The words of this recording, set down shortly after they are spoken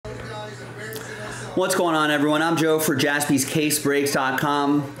What's going on, everyone? I'm Joe for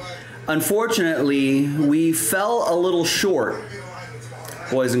JaspysCaseBreaks.com. Unfortunately, we fell a little short,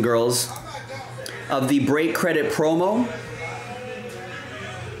 boys and girls, of the break credit promo,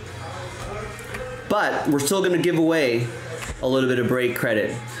 but we're still going to give away a little bit of break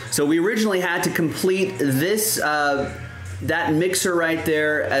credit. So we originally had to complete this, that mixer right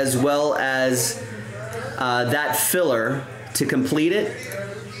there, as well as that filler to complete it.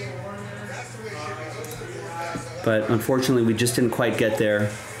 But unfortunately, we just didn't quite get there,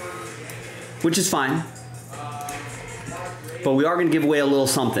 which is fine. But we are going to give away a little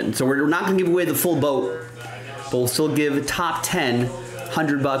something. So we're not going to give away the full boat, but we'll still give top 10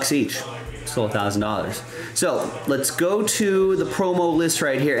 $100 each. Still $1,000. So let's go to the promo list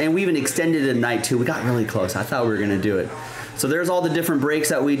right here. And we even extended it at night too. We got really close. I thought we were going to do it. So there's all the different breaks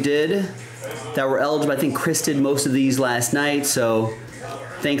that we did that were eligible. I think Chris did most of these last night. So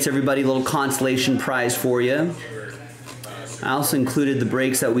thanks everybody. A little consolation prize for you. I also included the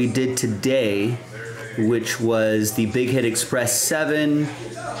breaks that we did today, which was the Big Hit Express 7,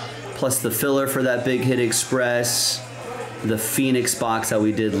 plus the filler for that Big Hit Express, the Phoenix box that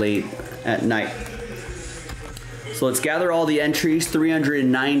we did late at night. So let's gather all the entries,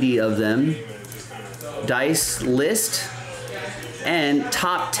 390 of them, dice list, and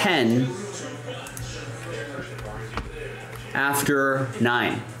top 10 after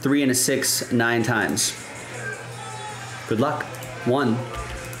 9. 3 and a 6, 9 times. Good luck. 1,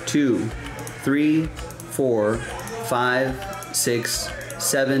 2, 3, 4, 5, 6,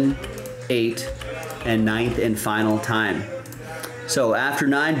 7, 8, and 9th and final time. So after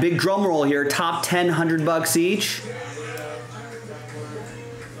 9, big drum roll here, top 10 $100 each.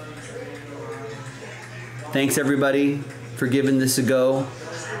 Thanks everybody for giving this a go.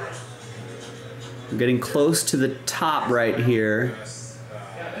 I'm getting close to the top right here.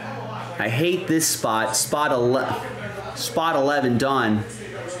 I hate this spot, spot 11, Dawn.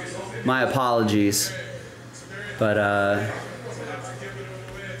 My apologies, but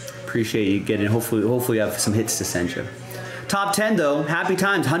appreciate you getting. Hopefully you have some hits to send you. Top 10 though, happy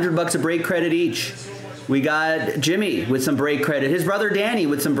times, $100 of break credit each. We got Jimmy with some break credit, his brother Danny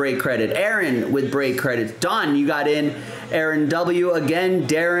with some break credit, Aaron with break credit, Don, you got in, Aaron W again,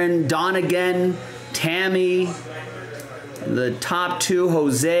 Darren, Don again, Tammy, the top 2,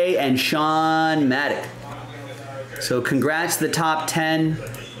 Jose and Sean Maddock. So congrats to the top 10.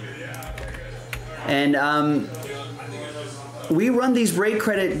 And we run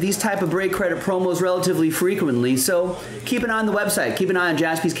these type of break credit promos relatively frequently. So keep an eye on the website. Keep an eye on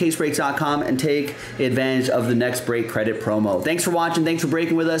JaspysCaseBreaks.com and take advantage of the next break credit promo. Thanks for watching. Thanks for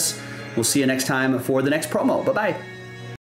breaking with us. We'll see you next time for the next promo. Bye-bye.